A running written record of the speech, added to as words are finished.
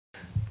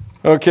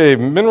Okay,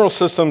 mineral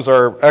systems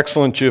are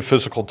excellent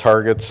geophysical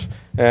targets,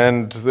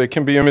 and they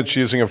can be imaged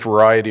using a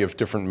variety of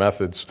different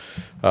methods.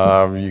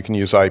 You can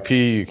use IP,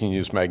 you can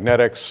use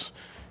magnetics,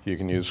 you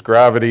can use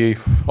gravity,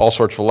 all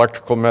sorts of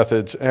electrical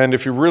methods, and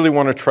if you really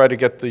want to try to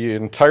get the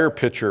entire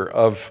picture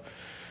of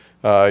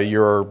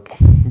your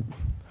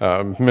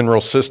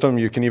mineral system,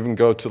 you can even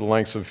go to the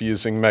lengths of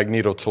using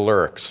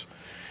magnetotellurics.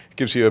 It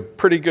gives you a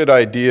pretty good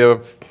idea,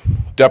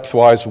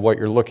 depth-wise, of what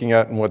you're looking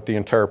at and what the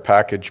entire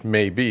package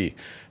may be.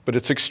 But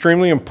it's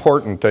extremely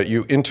important that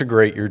you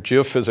integrate your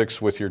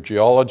geophysics with your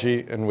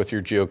geology and with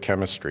your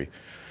geochemistry.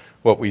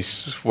 What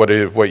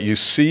you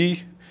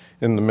see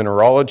in the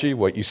mineralogy,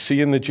 what you see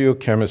in the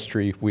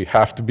geochemistry, we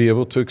have to be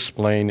able to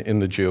explain in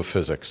the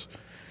geophysics.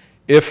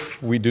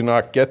 If we do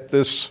not get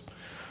this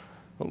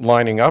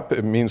lining up,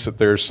 it means that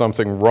there's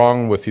something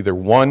wrong with either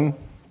one,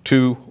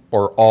 two,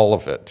 or all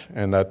of it,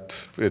 and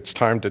that it's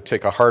time to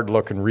take a hard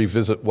look and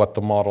revisit what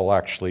the model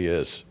actually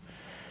is.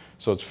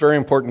 So it's very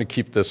important to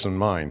keep this in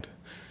mind.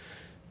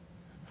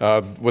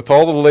 With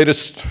all the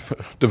latest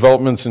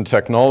developments in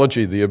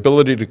technology, the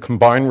ability to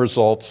combine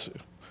results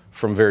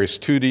from various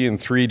 2D and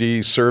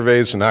 3D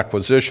surveys and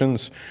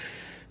acquisitions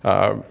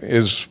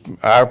is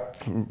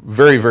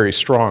very, very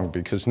strong,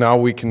 because now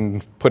we can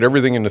put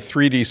everything into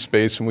 3D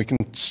space and we can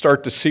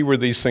start to see where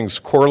these things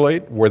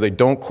correlate, where they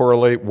don't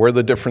correlate, where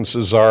the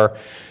differences are,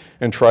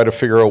 and try to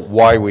figure out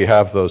why we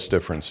have those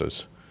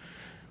differences.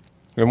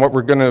 And what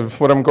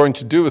I'm going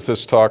to do with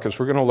this talk is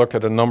we're going to look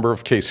at a number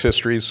of case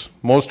histories.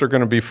 Most are going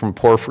to be from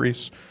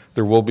porphyries.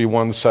 There will be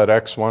one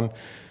SET-X one,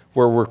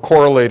 where we're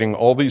correlating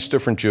all these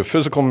different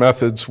geophysical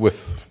methods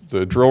with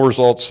the drill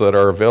results that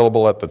are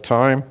available at the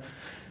time,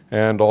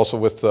 and also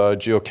with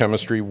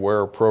geochemistry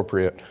where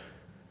appropriate.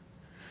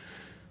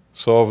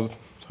 So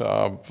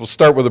we'll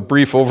start with a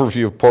brief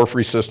overview of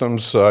porphyry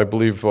systems. I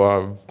believe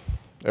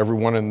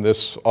everyone in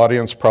this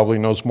audience probably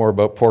knows more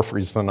about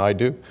porphyries than I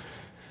do.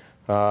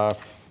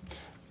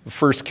 The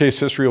first case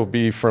history will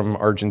be from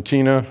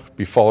Argentina,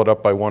 be followed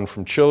up by one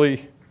from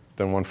Chile,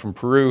 then one from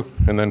Peru,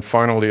 and then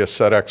finally a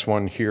SET-X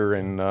one here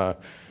in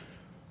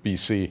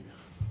BC.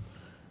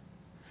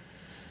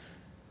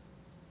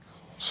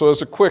 So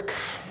as a quick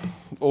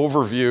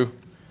overview,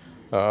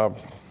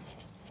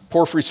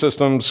 porphyry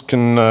systems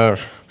are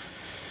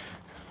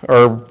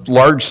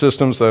large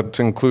systems that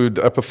include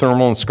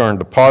epithermal and skarn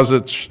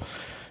deposits.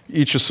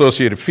 Each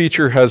associated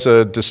feature has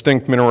a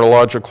distinct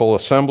mineralogical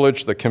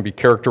assemblage that can be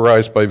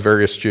characterized by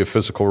various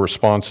geophysical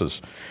responses.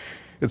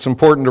 It's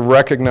important to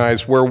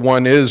recognize where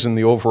one is in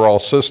the overall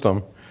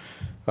system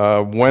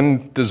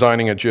when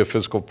designing a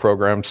geophysical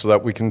program, so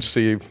that we can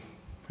see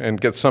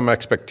and get some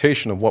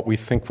expectation of what we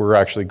think we're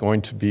actually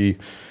going to be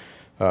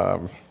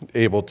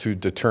able to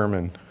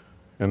determine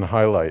and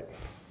highlight.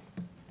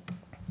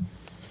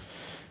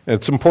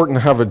 It's important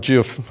to have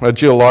a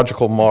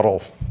geological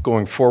model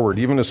going forward.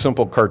 Even a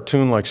simple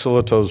cartoon like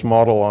Silito's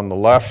model on the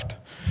left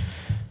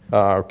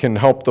can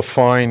help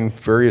define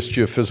various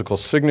geophysical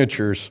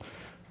signatures.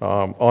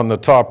 On the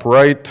top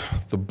right,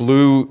 the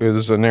blue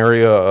is an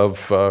area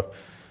of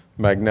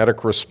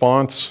magnetic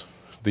response.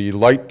 The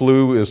light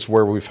blue is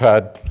where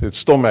it's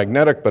still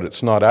magnetic, but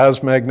it's not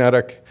as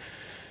magnetic.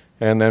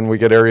 And then we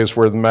get areas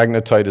where the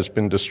magnetite has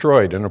been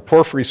destroyed. In a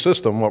porphyry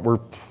system, what we're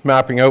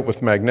mapping out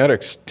with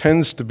magnetics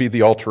tends to be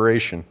the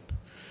alteration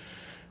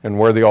and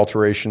where the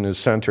alteration is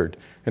centered.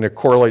 And it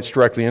correlates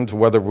directly into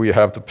whether we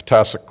have the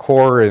potassic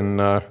core in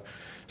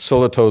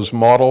Silito's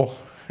model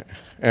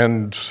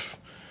and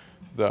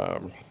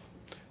the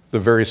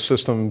various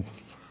system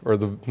or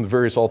the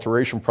various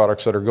alteration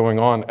products that are going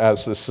on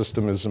as this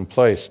system is in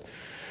place.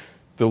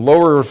 The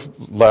lower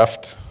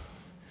left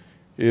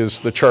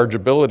is the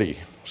chargeability.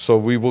 So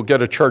we will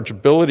get a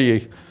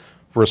chargeability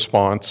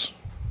response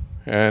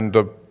and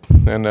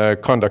a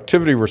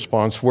conductivity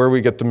response where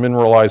we get the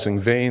mineralizing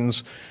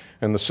veins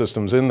and the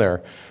systems in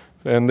there.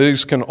 And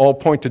these can all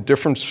point to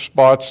different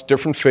spots,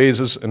 different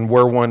phases, and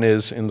where one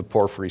is in the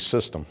porphyry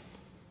system.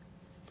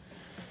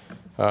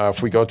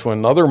 If we go to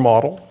another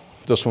model,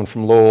 this one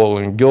from Lowell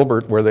and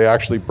Gilbert, where they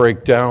actually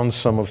break down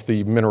some of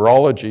the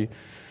mineralogy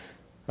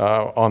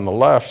on the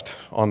left.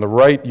 On the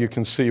right, you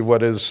can see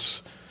what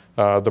is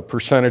the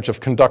percentage of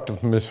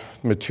conductive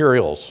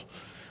materials.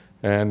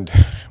 And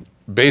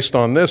based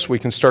on this, we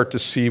can start to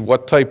see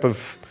what type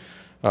of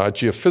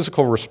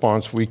geophysical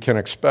response we can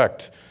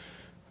expect.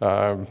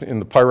 In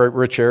the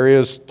pyrite-rich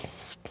areas,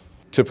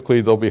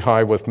 typically they'll be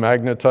high with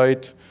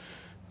magnetite.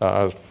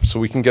 So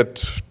we can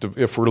get,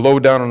 if we're low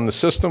down in the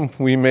system,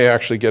 we may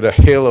actually get a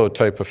halo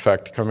type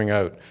effect coming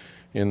out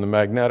in the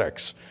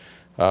magnetics.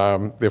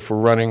 If we're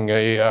running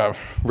a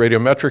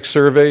radiometric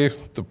survey,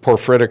 the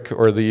porphyritic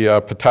or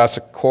the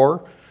potassic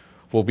core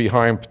will be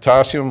high in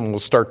potassium. We'll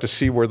start to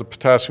see where the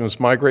potassium is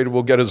migrated.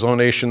 We'll get a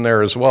zonation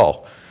there as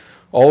well.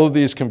 All of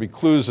these can be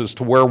clues as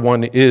to where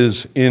one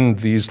is in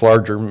these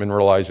larger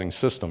mineralizing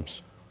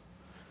systems.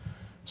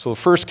 So the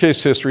first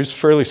case history is a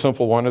fairly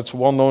simple one. It's a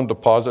well-known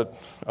deposit,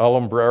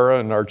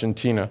 Alumbrera in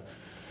Argentina.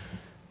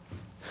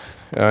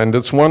 And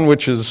it's one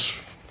which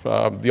is,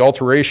 the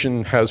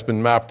alteration has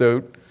been mapped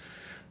out.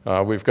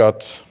 We've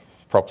got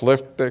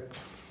propylitic,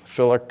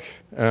 phyllic,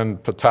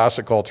 and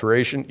potassic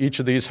alteration. Each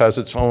of these has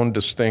its own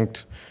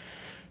distinct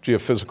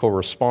geophysical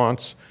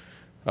response.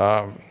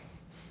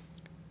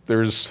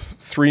 There's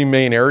three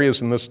main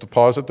areas in this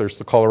deposit. There's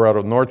the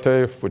Colorado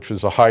Norte, which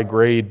is a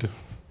high-grade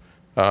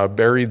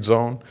buried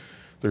zone.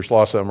 There's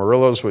Los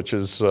Amarillos, which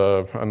is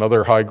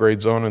another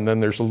high-grade zone. And then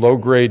there's a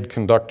low-grade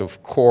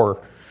conductive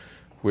core,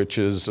 which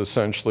is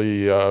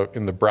essentially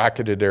in the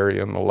bracketed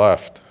area on the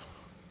left.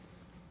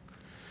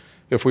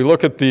 If we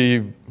look at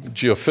the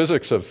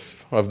geophysics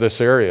of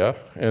this area,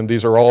 and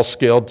these are all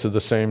scaled to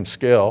the same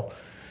scale,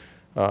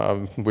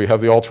 we have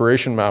the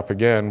alteration map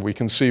again. We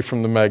can see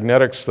from the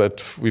magnetics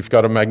that we've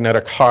got a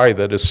magnetic high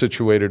that is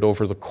situated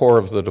over the core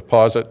of the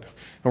deposit,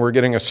 and we're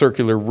getting a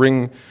circular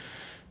ring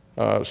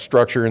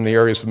structure in the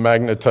areas of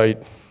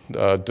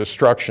magnetite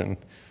destruction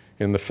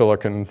in the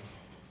phyllic and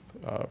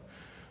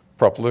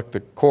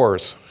propylitic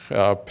cores.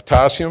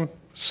 Potassium,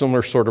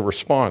 similar sort of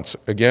response.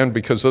 Again,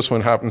 because this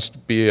one happens to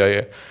be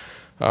a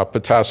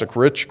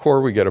potassic-rich core,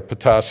 we get a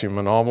potassium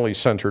anomaly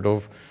centered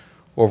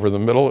over the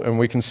middle, and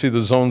we can see the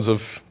zones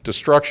of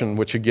destruction,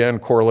 which again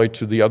correlate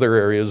to the other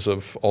areas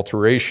of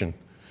alteration.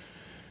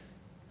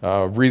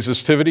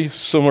 Resistivity,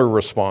 similar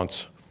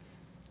response.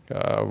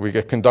 We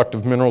get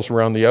conductive minerals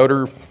around the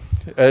outer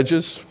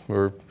edges,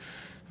 or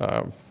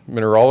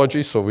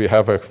mineralogy, so we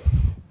have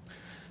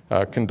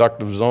a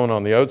conductive zone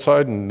on the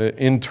outside, and the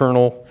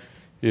internal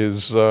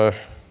is, or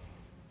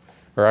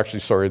actually,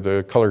 sorry,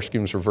 the color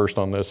scheme's reversed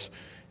on this.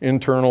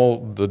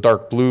 Internal, the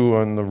dark blue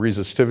on the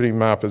resistivity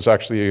map is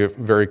actually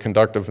very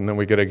conductive, and then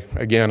we get,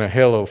 again, a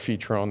halo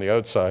feature on the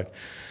outside.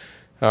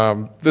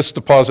 This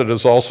deposit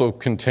is also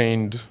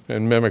contained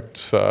and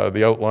mimicked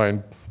the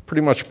outline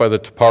pretty much by the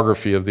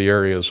topography of the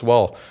area as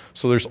well.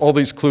 So there's all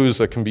these clues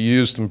that can be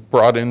used and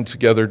brought in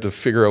together to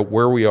figure out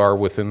where we are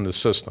within the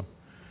system.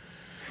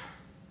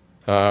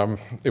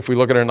 If we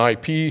look at an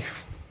IP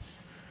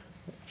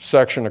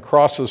section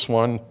across this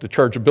one, the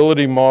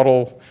chargeability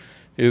model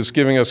is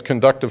giving us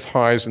conductive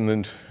highs in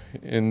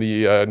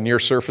the near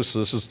surface.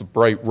 This is the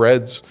bright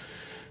reds.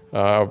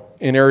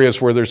 In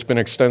areas where there's been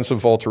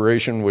extensive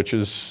alteration, which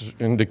is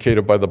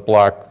indicated by the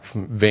black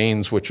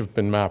veins which have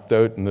been mapped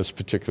out in this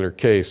particular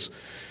case.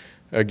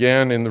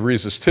 Again, in the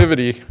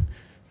resistivity,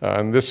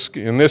 in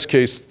this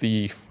case,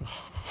 the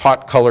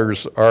hot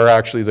colors are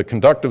actually the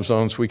conductive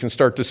zones. We can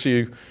start to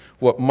see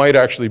what might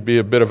actually be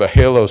a bit of a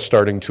halo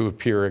starting to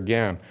appear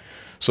again.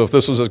 So if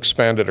this was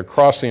expanded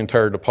across the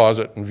entire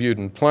deposit and viewed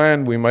in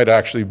plan, we might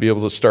actually be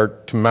able to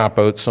start to map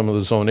out some of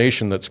the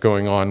zonation that's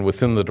going on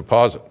within the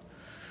deposit.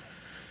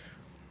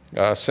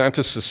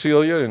 Santa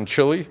Cecilia in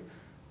Chile,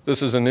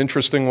 this is an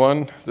interesting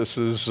one. This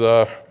is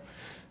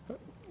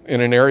in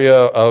an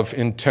area of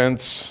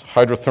intense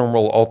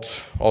hydrothermal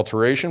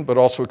alteration, but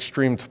also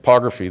extreme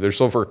topography. There's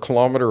over 1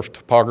 kilometer of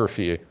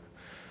topography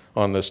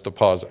on this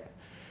deposit.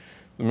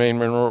 The main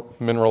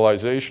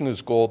mineralization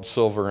is gold,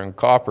 silver, and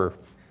copper.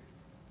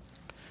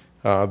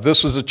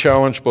 This is a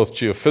challenge both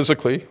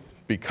geophysically,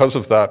 because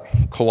of that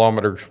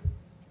kilometer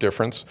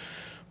difference,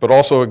 but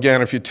also,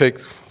 again, if you take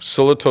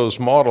Silito's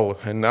model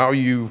and now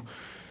you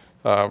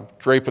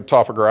drape a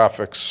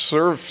topographic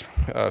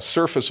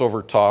surface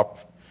over top,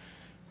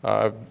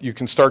 you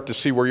can start to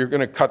see where you're going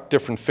to cut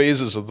different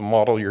phases of the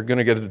model. You're going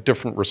to get a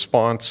different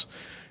response,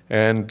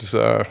 and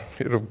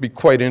it'll be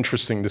quite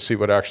interesting to see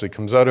what actually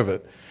comes out of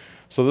it.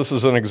 So this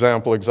is an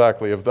example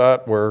exactly of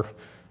that, where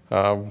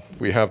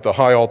we have the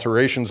high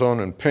alteration zone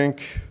in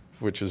pink,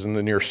 which is in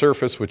the near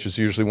surface, which is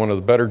usually one of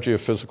the better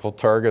geophysical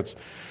targets.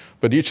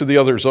 But each of the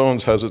other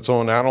zones has its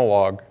own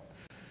analog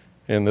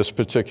in this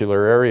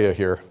particular area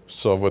here.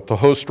 So with the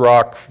host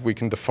rock, we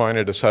can define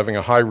it as having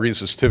a high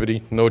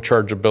resistivity, no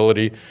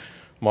chargeability,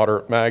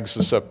 moderate mag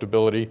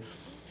susceptibility.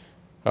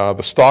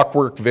 The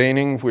stockwork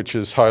veining, which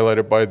is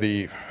highlighted by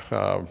the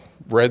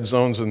red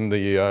zones in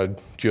the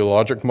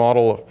geologic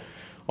model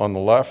on the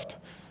left,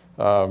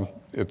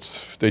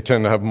 they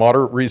tend to have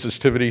moderate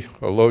resistivity,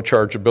 a low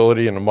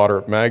chargeability, and a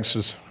moderate mag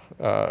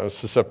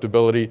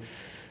susceptibility.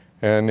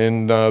 And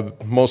in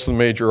most of the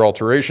major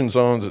alteration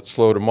zones, it's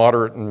low to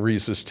moderate in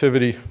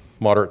resistivity,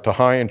 moderate to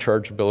high in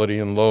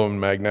chargeability, and low in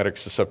magnetic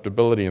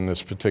susceptibility in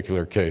this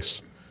particular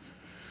case.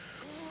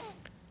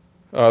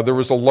 There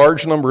was a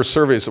large number of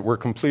surveys that were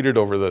completed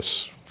over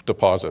this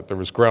deposit. There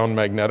was ground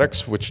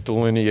magnetics, which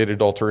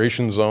delineated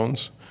alteration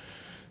zones.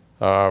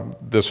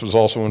 This was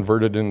also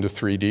inverted into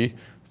 3D.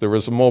 There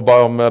was a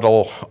mobile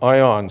metal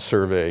ion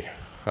survey,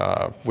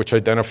 which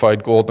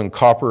identified gold and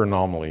copper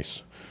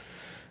anomalies.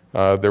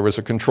 There was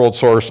a controlled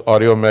source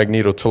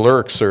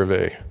audio-magnetotelluric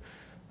survey.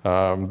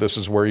 This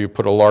is where you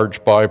put a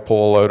large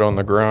bipole out on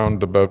the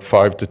ground about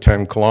 5 to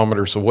 10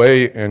 kilometers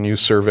away, and you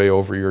survey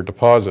over your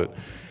deposit.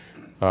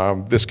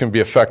 This can be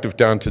effective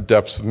down to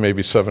depths of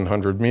maybe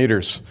 700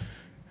 meters.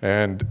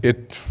 And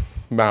it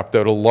mapped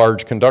out a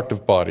large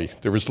conductive body.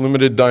 There was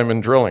limited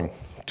diamond drilling,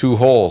 2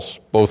 holes,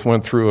 both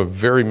went through a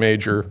very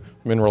major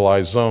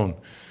mineralized zone.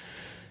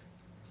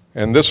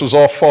 And this was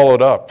all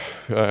followed up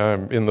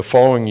in the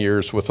following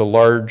years with a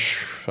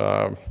large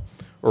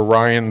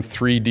Orion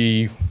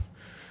 3D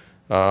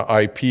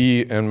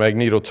IP and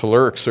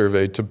magnetotelluric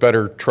survey to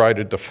better try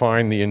to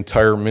define the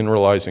entire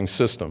mineralizing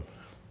system.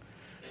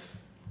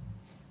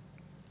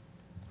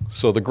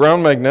 So the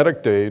ground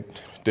magnetic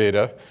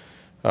data,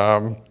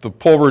 the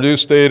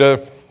pole-reduced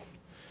data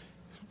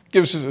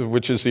gives,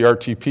 which is the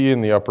RTP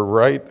in the upper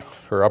right,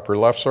 or upper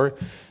left, sorry,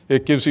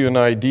 it gives you an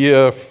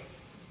idea,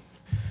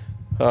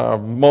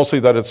 mostly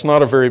that it's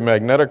not a very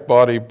magnetic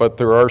body, but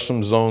there are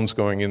some zones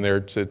going in there.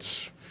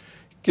 It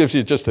gives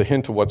you just a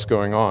hint of what's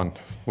going on.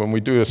 When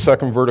we do a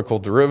second vertical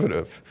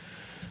derivative,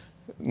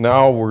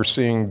 now we're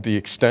seeing the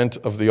extent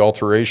of the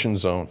alteration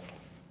zone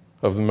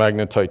of the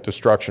magnetite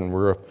destruction.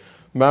 We're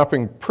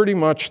mapping pretty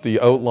much the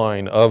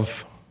outline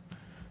of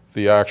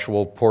the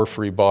actual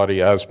porphyry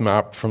body as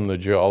mapped from the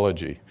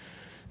geology.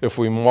 If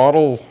we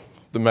model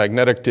the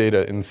magnetic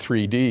data in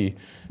 3D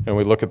and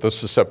we look at the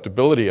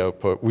susceptibility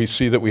output, we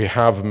see that we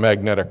have a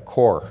magnetic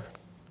core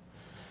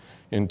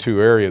in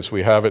two areas.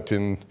 We have it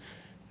in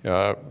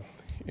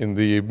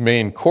the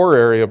main core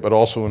area, but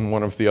also in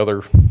one of the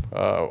other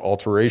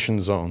alteration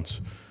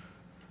zones.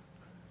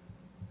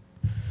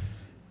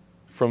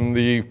 From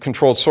the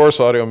controlled source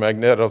audio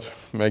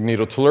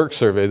magnetotelluric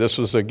survey, this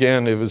was,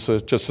 again, it was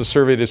just a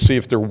survey to see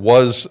if there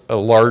was a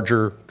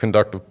larger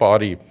conductive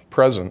body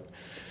present.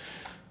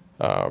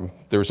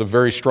 There's a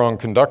very strong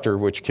conductor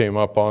which came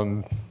up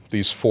on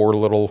these four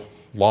little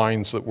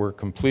lines that were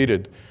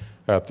completed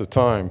at the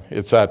time.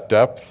 It's at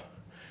depth.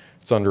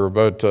 It's under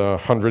about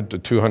 100 to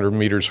 200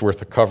 meters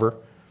worth of cover.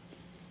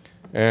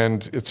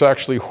 And it's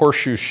actually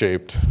horseshoe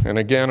shaped. And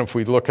again, if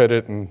we look at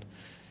it in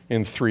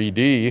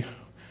 3D,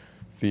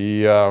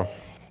 the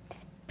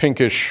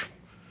pinkish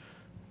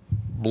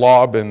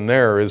blob in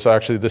there is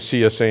actually the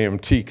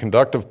CSAMT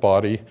conductive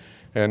body.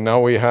 And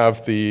now we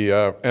have the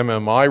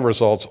MMI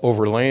results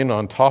overlaying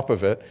on top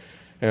of it.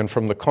 And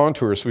from the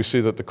contours, we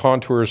see that the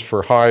contours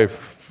for high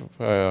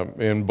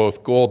in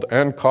both gold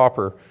and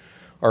copper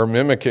are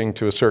mimicking,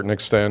 to a certain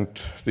extent,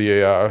 the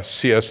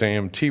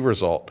CSAMT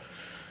result.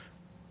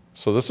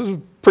 So this is a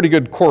pretty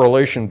good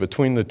correlation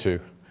between the two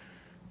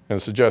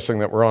and suggesting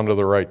that we're onto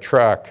the right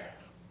track.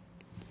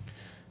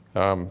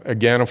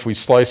 Again, if we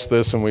slice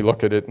this and we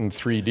look at it in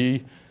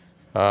 3D,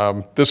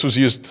 this was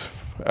used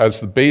as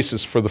the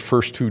basis for the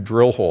first two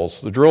drill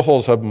holes. The drill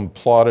holes have been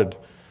plotted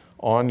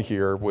on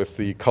here with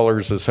the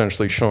colors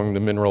essentially showing the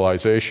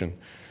mineralization.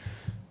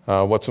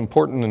 What's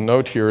important to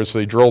note here is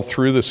they drilled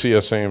through the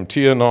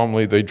CSAMT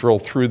anomaly, they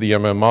drilled through the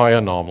MMI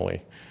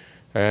anomaly,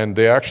 and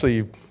they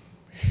actually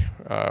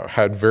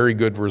had very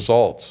good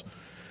results.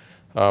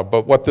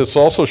 But what this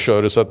also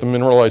showed is that the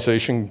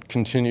mineralization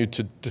continued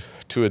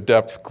to a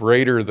depth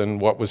greater than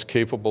what was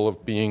capable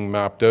of being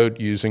mapped out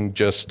using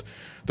just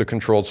the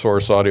controlled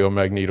source audio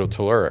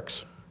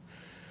magnetotellurics.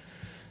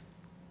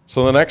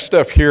 So the next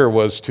step here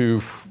was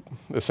to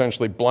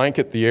essentially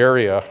blanket the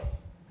area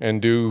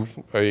and do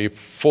a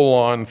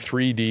full-on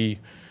 3D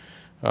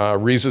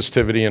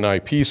resistivity and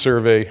IP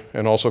survey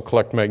and also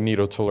collect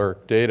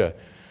magnetotelluric data.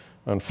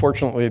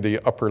 Unfortunately, the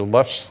upper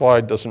left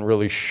slide doesn't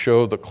really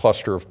show the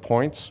cluster of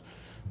points,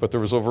 but there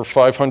was over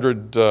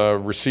 500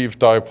 received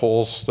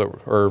dipoles,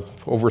 or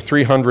over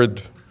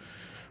 300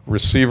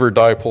 receiver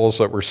dipoles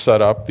that were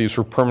set up. These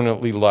were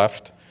permanently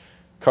left,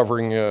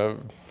 covering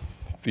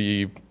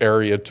the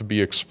area to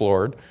be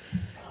explored.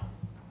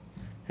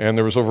 And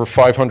there was over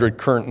 500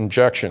 current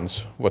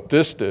injections. What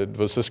this did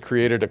was this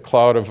created a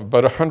cloud of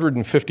about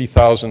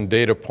 150,000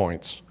 data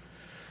points.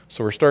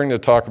 So we're starting to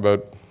talk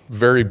about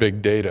very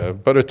big data,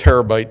 about a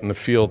terabyte in the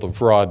field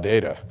of raw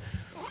data.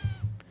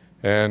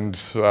 And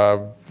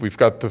we've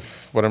got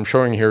what I'm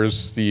showing here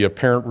is the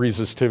apparent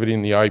resistivity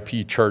and the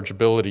IP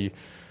chargeability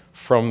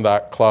from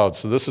that cloud.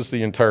 So this is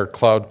the entire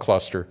cloud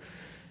cluster.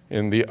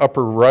 In the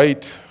upper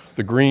right,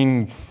 the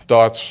green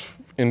dots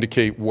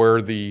indicate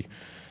where the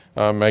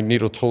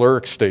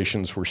magnetotelluric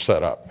stations were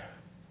set up.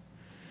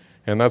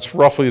 And that's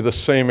roughly the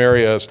same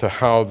area as to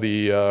how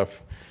the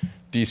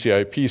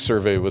DCIP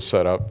survey was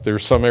set up.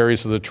 There's some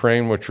areas of the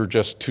terrain which were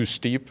just too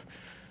steep.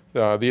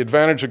 The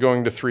advantage of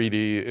going to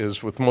 3D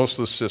is with most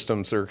of the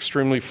systems, they're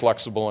extremely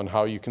flexible in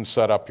how you can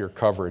set up your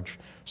coverage.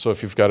 So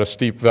if you've got a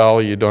steep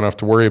valley, you don't have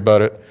to worry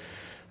about it.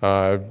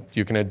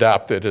 You can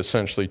adapt it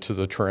essentially to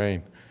the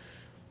terrain.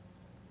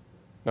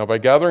 Now, by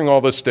gathering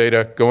all this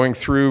data, going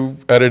through,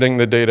 editing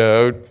the data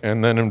out,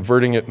 and then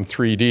inverting it in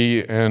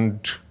 3D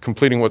and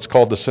completing what's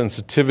called the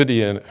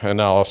sensitivity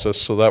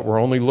analysis so that we're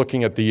only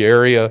looking at the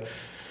area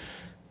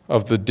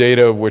of the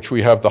data which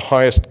we have the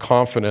highest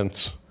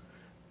confidence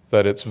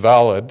that it's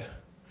valid,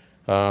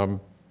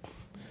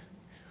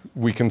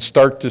 we can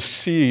start to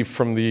see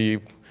from the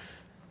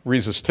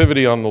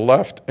resistivity on the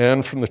left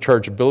and from the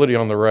chargeability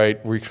on the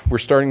right, we're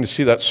starting to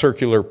see that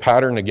circular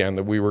pattern again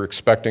that we were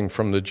expecting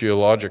from the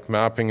geologic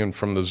mapping and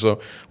from the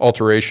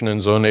alteration and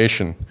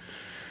zonation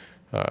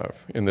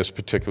in this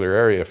particular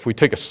area. If we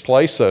take a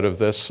slice out of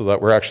this so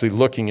that we're actually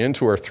looking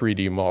into our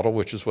 3D model,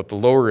 which is what the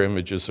lower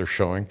images are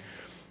showing,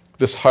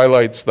 this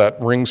highlights that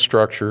ring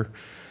structure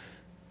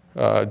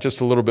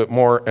just a little bit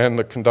more and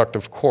the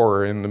conductive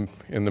core in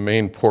the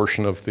main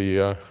portion of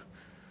the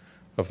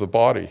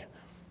body.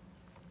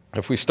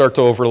 If we start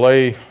to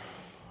overlay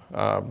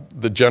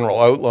the general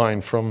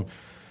outline from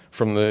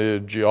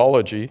the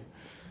geology,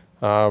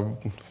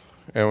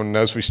 and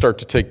as we start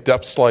to take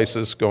depth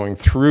slices going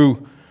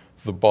through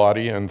the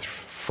body and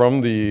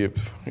from the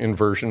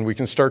inversion, we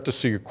can start to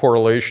see a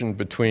correlation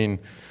between,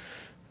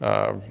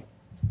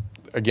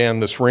 again,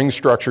 this ring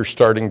structure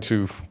starting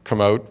to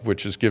come out,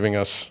 which is giving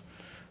us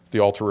the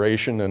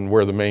alteration and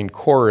where the main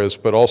core is,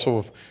 but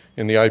also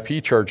in the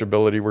IP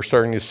chargeability, we're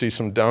starting to see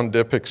some down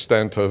dip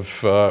extent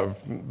of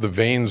the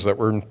veins that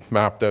were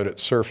mapped out at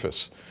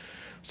surface.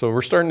 So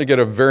we're starting to get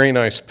a very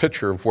nice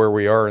picture of where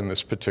we are in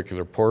this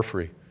particular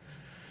porphyry.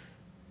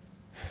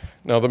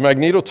 Now, the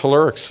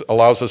magnetotellurics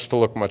allows us to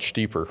look much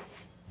deeper.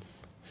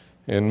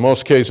 In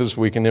most cases,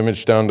 we can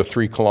image down to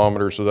 3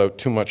 kilometers without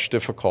too much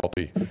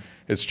difficulty.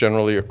 It's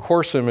generally a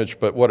coarse image,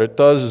 but what it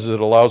does is it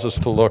allows us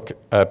to look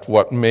at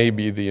what may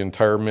be the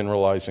entire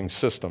mineralizing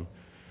system.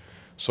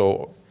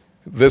 So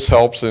this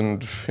helps in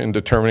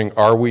determining,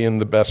 are we in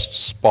the best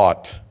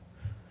spot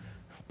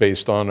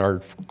based on our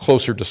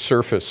closer to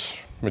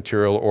surface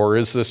material, or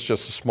is this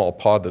just a small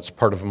pod that's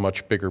part of a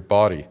much bigger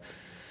body?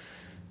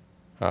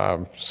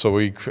 So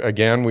we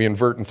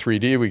invert in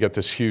 3D, we get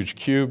this huge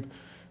cube.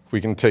 We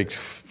can take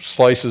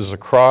slices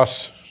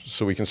across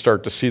so we can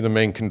start to see the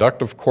main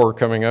conductive core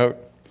coming out.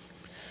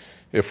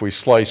 If we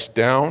slice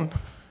down,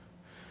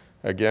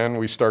 again,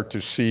 we start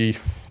to see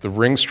the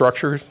ring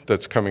structure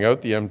that's coming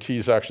out. The MT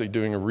is actually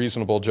doing a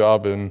reasonable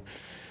job in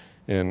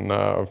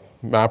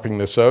mapping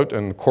this out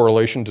and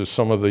correlation to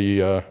some of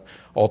the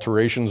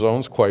alteration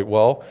zones quite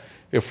well.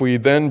 If we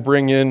then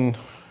bring in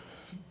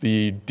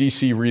the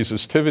DC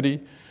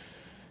resistivity,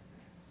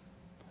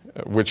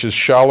 which is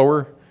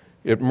shallower,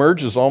 it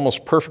merges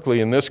almost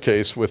perfectly in this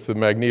case with the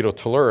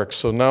magnetotellurics.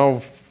 So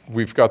now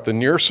we've got the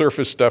near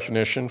surface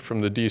definition from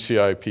the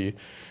DCIP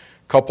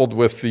coupled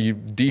with the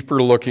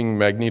deeper looking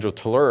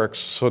magnetotellurics.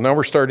 So now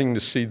we're starting to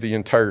see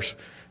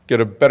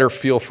get a better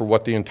feel for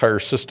what the entire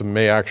system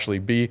may actually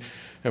be.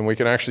 And we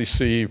can actually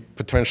see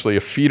potentially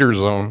a feeder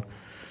zone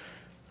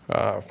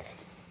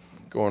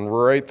going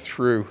right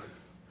through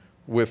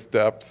with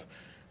depth,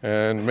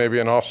 and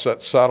maybe an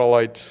offset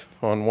satellite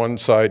on one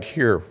side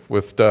here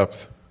with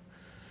depth.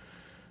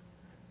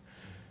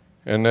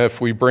 And if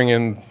we bring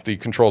in the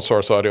controlled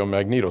source audio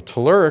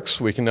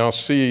magnetotellurics, we can now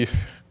see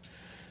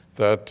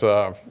that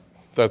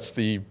that's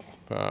the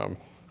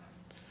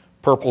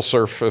purple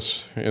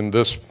surface in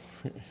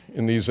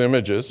these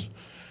images.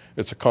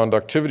 It's a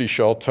conductivity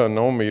shell, 10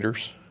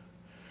 ohmmeters.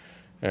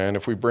 And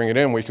if we bring it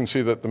in, we can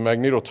see that the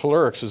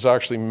magnetotellurics has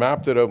actually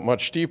mapped it out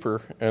much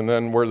deeper, and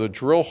then where the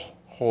drill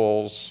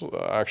holes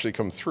actually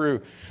come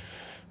through,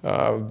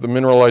 the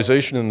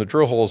mineralization in the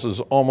drill holes is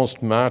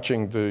almost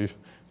matching the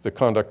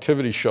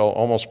conductivity shell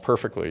almost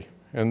perfectly.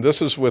 And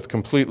this is with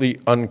completely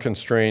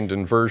unconstrained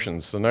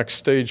inversions. The next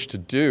stage to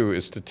do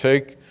is to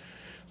take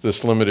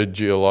this limited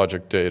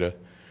geologic data,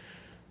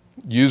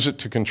 use it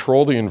to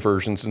control the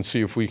inversions, and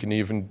see if we can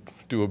even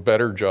do a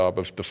better job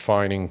of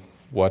defining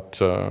what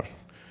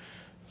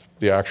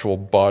the actual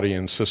body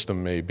and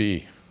system may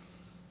be.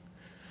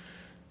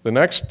 The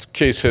next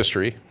case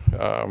history,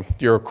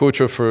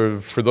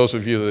 Yaracucha, for those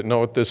of you that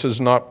know it, this has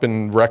not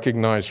been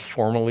recognized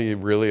formally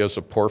really as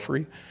a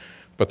porphyry,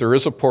 but there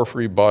is a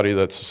porphyry body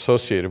that's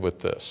associated with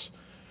this.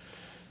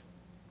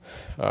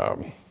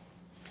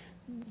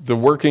 The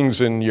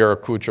workings in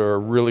Yaracucha are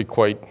really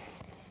quite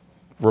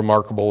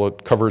remarkable.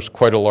 It covers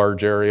quite a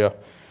large area.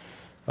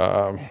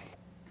 The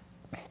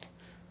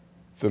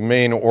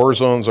main ore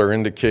zones are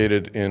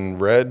indicated in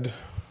red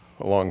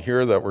along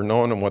here that were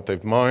known and what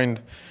they've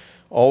mined.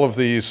 All of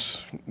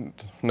these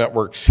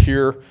networks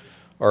here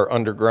are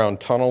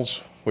underground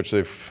tunnels, which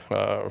they've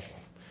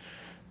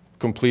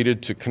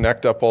completed to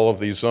connect up all of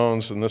these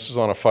zones, and this is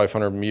on a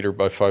 500 meter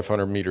by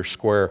 500 meter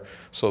square.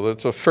 So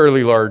that's a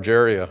fairly large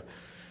area.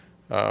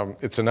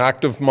 It's an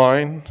active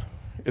mine.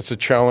 It's a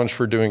challenge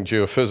for doing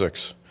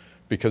geophysics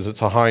because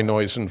it's a high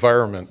noise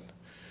environment.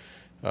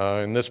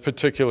 In this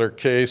particular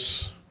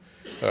case,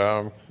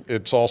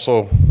 it's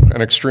also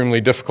an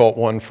extremely difficult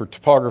one for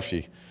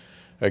topography.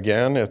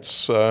 Again,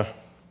 it's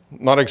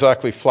not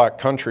exactly flat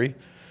country,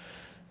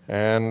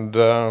 and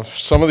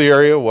some of the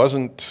area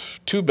wasn't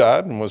too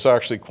bad and was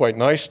actually quite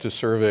nice to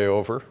survey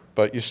over,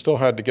 but you still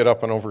had to get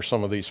up and over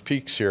some of these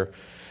peaks here.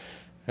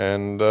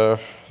 And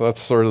that's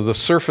sort of the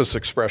surface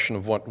expression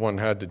of what one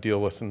had to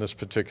deal with in this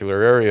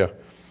particular area.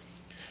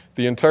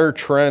 The entire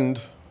trend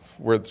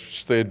where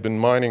they had been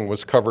mining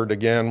was covered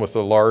again with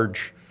a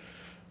large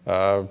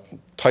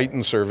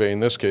Titan survey in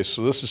this case.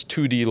 So this is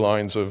 2D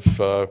lines of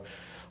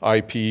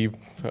IP,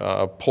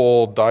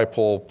 pole,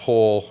 dipole,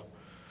 pole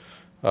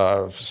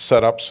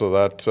set up so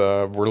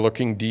that we're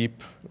looking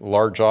deep,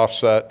 large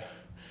offset.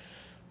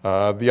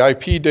 The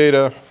IP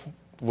data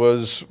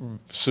was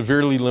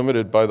severely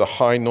limited by the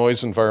high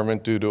noise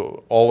environment due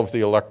to all of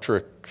the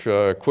electric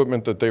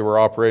equipment that they were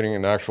operating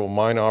in actual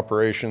mine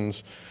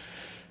operations.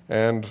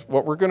 And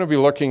what we're going to be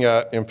looking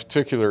at in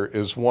particular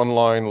is one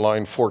line,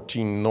 line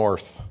 14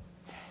 north.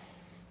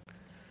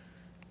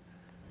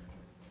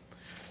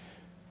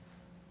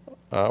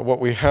 What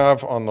we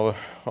have on the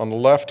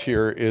left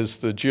here is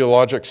the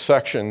geologic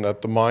section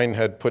that the mine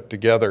had put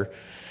together.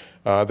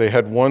 They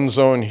had one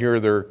zone here,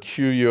 their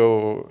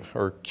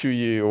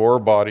QE ore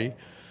body,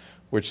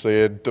 which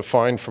they had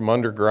defined from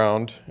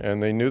underground,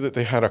 and they knew that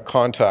they had a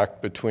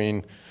contact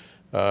between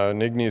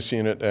an igneous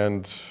unit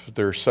and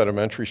their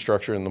sedimentary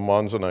structure in the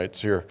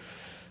monzonites here.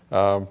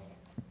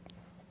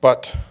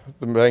 But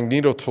the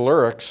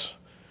magnetotellurics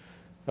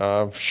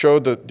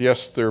showed that,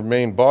 yes, their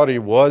main body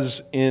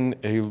was in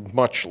a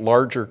much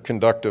larger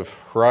conductive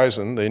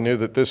horizon. They knew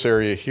that this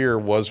area here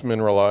was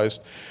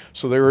mineralized.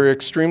 So they were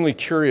extremely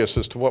curious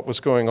as to what was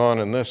going on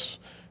in this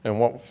and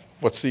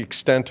what's the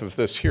extent of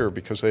this here,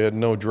 because they had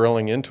no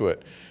drilling into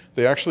it.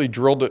 They actually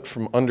drilled it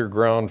from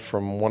underground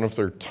from one of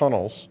their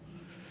tunnels.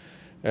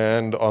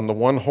 And on the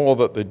one hole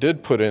that they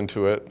did put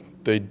into it,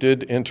 they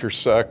did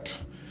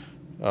intersect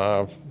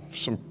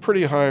some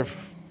pretty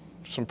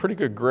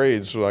good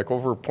grades, like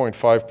over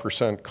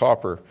 0.5%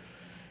 copper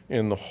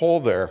in the hole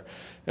there.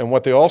 And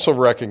what they also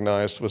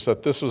recognized was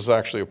that this was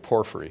actually a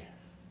porphyry.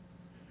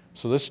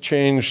 So this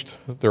changed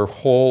their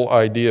whole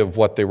idea of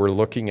what they were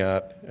looking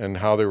at and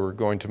how they were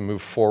going to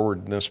move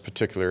forward in this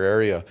particular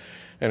area.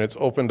 And it's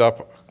opened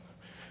up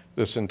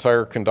this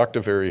entire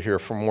conductive area here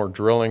for more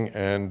drilling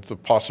and the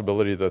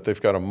possibility that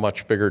they've got a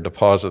much bigger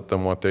deposit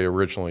than what they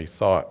originally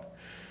thought.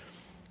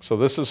 So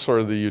this is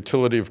sort of the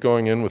utility of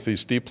going in with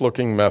these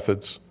deep-looking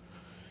methods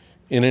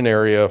in an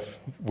area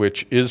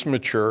which is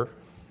mature,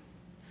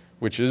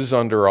 which is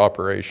under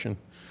operation,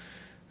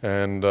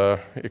 and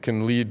it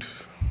can lead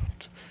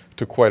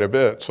to quite a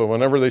bit. So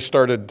whenever they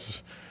started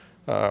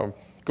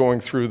going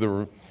through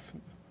the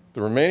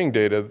remaining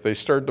data, they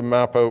started to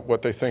map out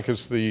what they think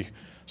is the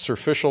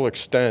superficial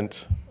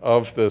extent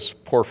of this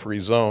porphyry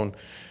zone.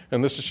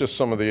 And this is just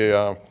some of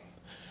the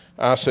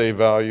assay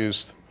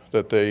values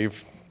that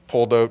they've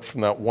pulled out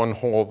from that one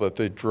hole that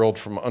they drilled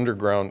from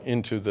underground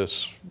into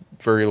this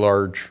very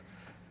large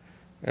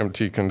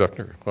MT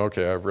conductor.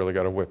 Okay, I've really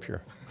got a whip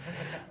here.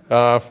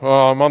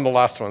 Well, I'm on the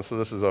last one, so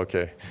this is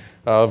okay.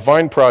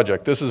 Vine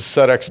Project, this is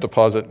SEDEX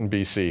deposit in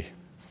BC.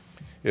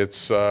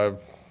 It's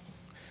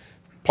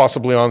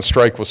possibly on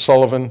strike with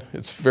Sullivan.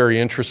 It's very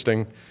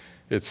interesting.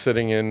 It's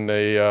sitting in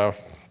a,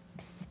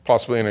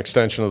 possibly an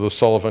extension of the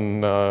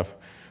Sullivan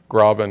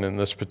Graben in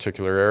this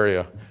particular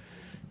area.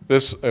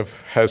 This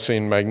has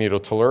seen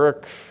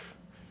magnetotelluric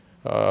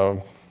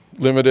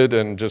limited,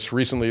 and just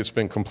recently it's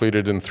been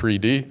completed in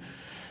 3D,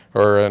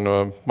 or in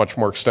a much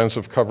more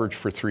extensive coverage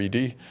for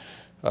 3D.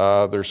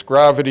 There's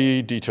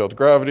gravity, detailed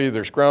gravity,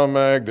 there's ground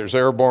mag, there's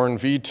airborne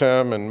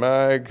VTEM and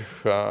mag.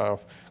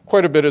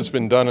 Quite a bit has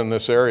been done in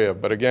this area,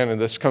 but again,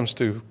 this comes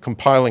to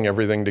compiling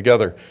everything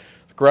together.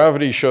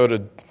 Gravity showed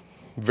a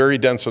very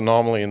dense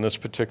anomaly in this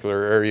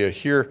particular area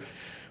here,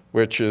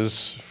 which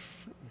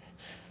is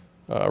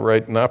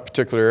right in that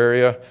particular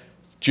area.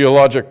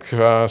 Geologic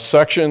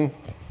section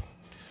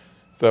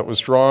that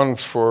was drawn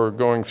for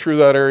going through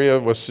that area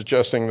was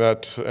suggesting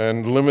that,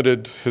 and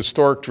limited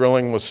historic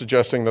drilling was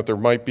suggesting that there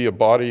might be a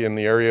body in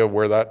the area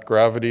where that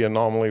gravity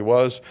anomaly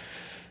was,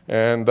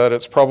 and that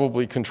it's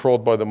probably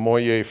controlled by the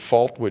Moyer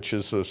fault, which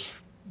is this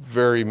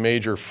very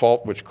major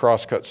fault which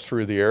cross-cuts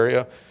through the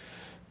area.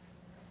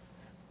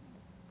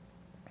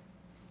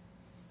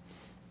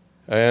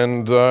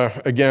 And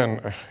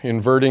again,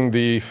 inverting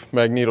the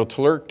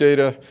magnetotelluric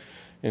data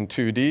in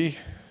 2D,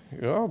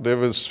 there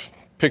was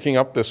picking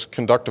up this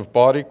conductive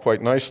body quite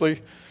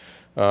nicely.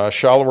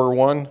 Shallower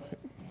one,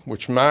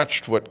 which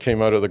matched what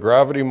came out of the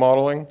gravity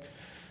modeling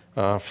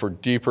for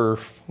deeper,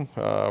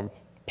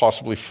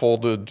 possibly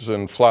folded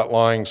and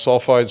flat-lying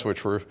sulfides,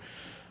 which were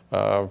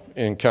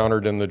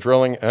encountered in the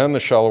drilling, and the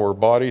shallower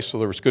body, so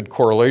there was good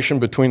correlation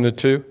between the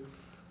two.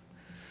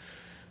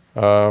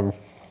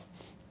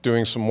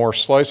 Doing some more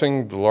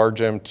slicing, the large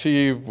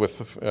MT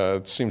with,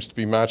 it seems to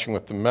be matching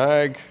with the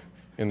mag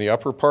in the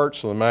upper part,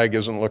 so the mag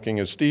isn't looking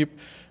as deep.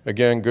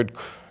 Again,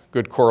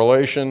 good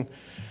correlation.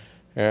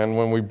 And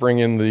when we bring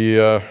in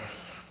the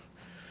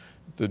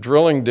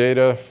drilling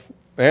data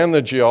and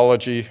the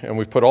geology, and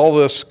we put all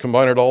this,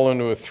 combine it all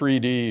into a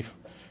 3D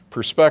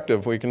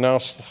perspective, we can now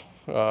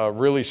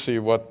really see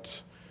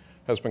what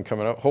has been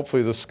coming out.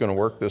 Hopefully this is going to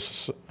work.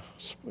 Yes,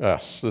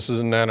 this is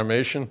an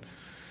animation.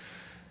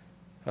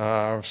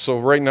 So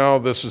right now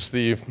this is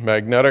the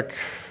magnetic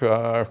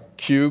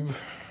cube,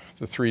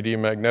 the 3D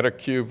magnetic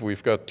cube.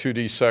 We've got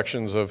 2D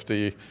sections of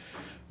the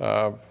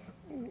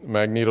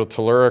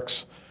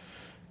magnetotellurics,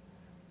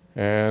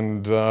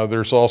 and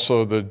there's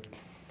also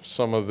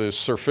some of the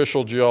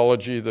superficial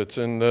geology that's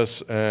in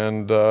this,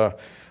 and a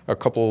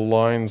couple of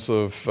lines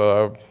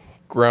of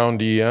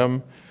ground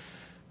EM.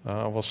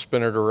 We'll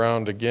spin it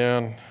around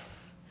again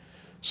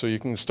so you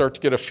can start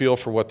to get a feel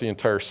for what the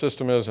entire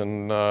system is,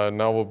 and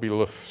now we'll be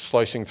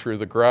slicing through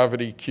the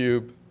gravity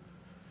cube.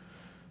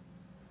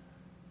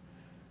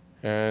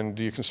 And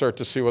you can start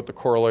to see what the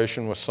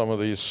correlation with some of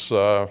these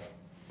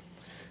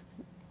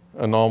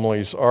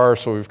anomalies are.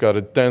 So we've got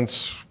a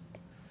dense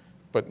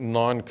but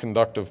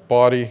non-conductive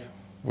body,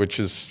 which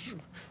is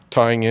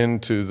tying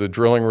into the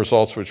drilling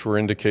results, which were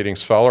indicating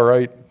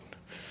sphalerite.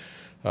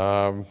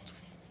 Where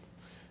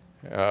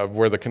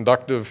the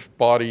conductive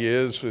body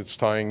is, it's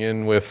tying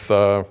in with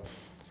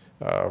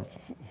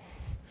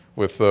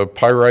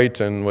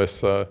pyrite and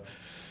with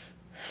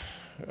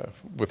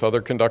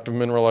other conductive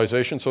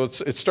mineralization. So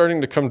it's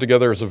starting to come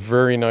together as a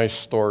very nice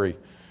story.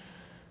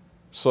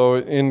 So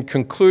in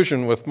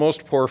conclusion, with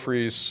most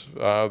porphyries,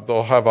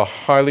 they'll have a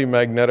highly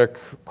magnetic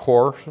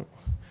core.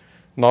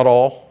 Not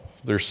all.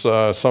 There's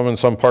some in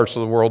some parts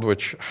of the world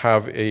which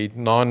have a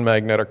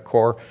non-magnetic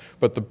core.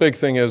 But the big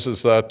thing is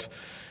that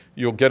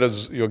you'll get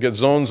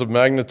zones of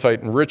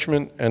magnetite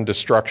enrichment and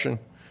destruction.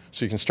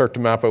 So you can start to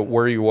map out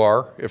where you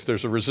are. If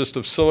there's a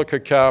resistive silica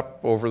cap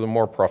over the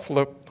more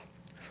porphyritic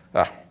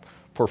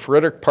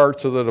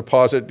parts of the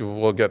deposit, you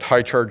will get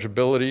high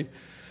chargeability,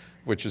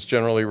 which is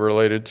generally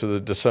related to the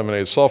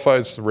disseminated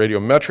sulfides. The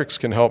radiometrics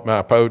can help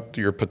map out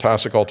your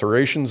potassic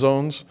alteration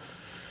zones.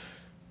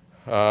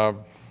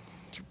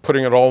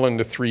 Putting it all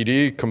into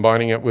 3D,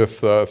 combining it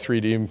with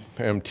 3D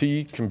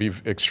MT can be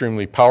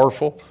extremely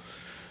powerful.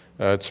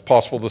 It's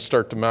possible to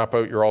start to map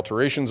out your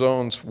alteration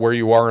zones, where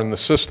you are in the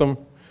system,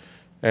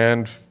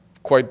 and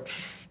quite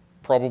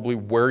probably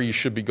where you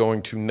should be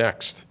going to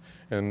next.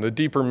 And the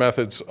deeper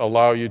methods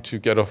allow you to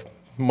get a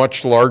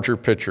much larger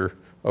picture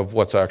of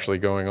what's actually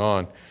going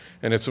on.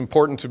 And it's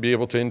important to be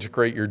able to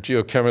integrate your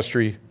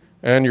geochemistry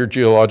and your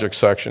geologic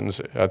sections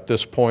at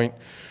this point.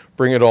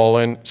 Bring it all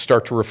in,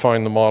 start to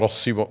refine the model,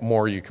 see what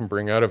more you can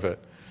bring out of it.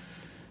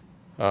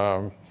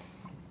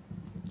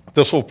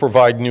 This will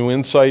provide new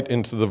insight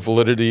into the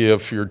validity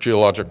of your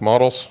geologic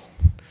models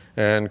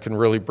and can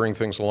really bring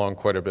things along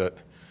quite a bit.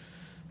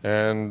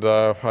 And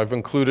I've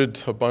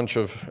included a bunch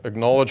of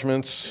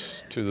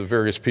acknowledgements to the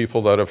various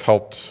people that have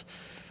helped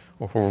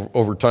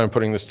over time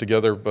putting this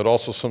together, but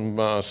also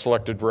some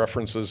selected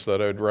references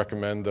that I'd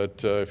recommend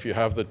that if you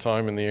have the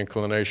time and the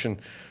inclination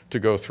to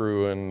go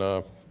through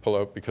and pull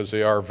out, because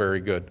they are very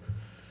good.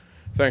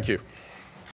 Thank you.